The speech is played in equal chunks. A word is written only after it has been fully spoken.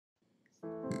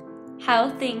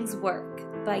How Things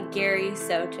Work by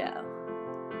Soto.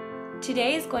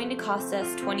 Today is going to cost us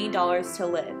 $20 to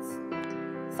live.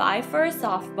 $5 for a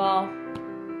softball,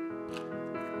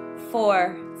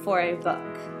 $4 for a book.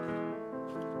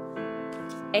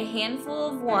 A handful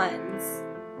of ones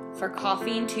for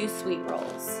coffee and 2 sweet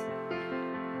rolls.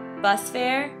 Bus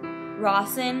fare,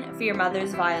 Rawson for your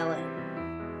mother's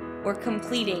violin. We're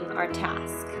completing our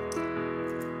task.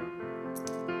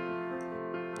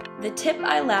 The tip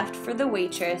I left for the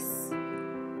waitress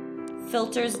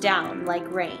filters down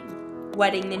like rain,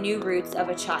 wetting the new roots of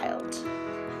a child.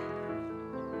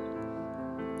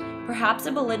 Perhaps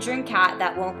a belligerent cat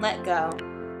that won't let go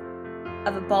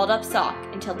of a balled up sock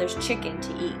until there's chicken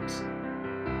to eat.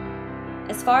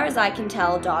 As far as I can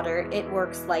tell, daughter, it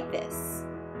works like this.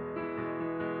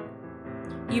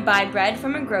 You buy bread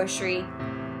from a grocery,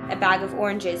 a bag of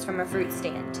oranges from a fruit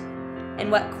stand,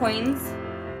 and what coins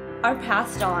are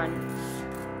passed on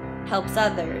helps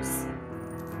others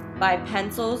buy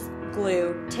pencils,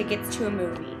 glue, tickets to a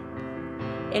movie,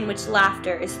 in which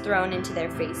laughter is thrown into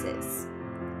their faces.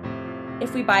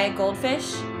 If we buy a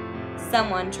goldfish,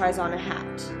 someone tries on a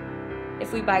hat.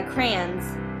 If we buy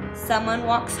crayons, someone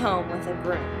walks home with a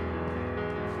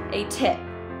broom. A tip,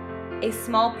 a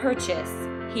small purchase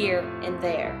here and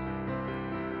there.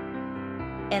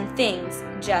 And things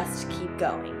just keep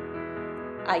going,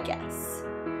 I guess.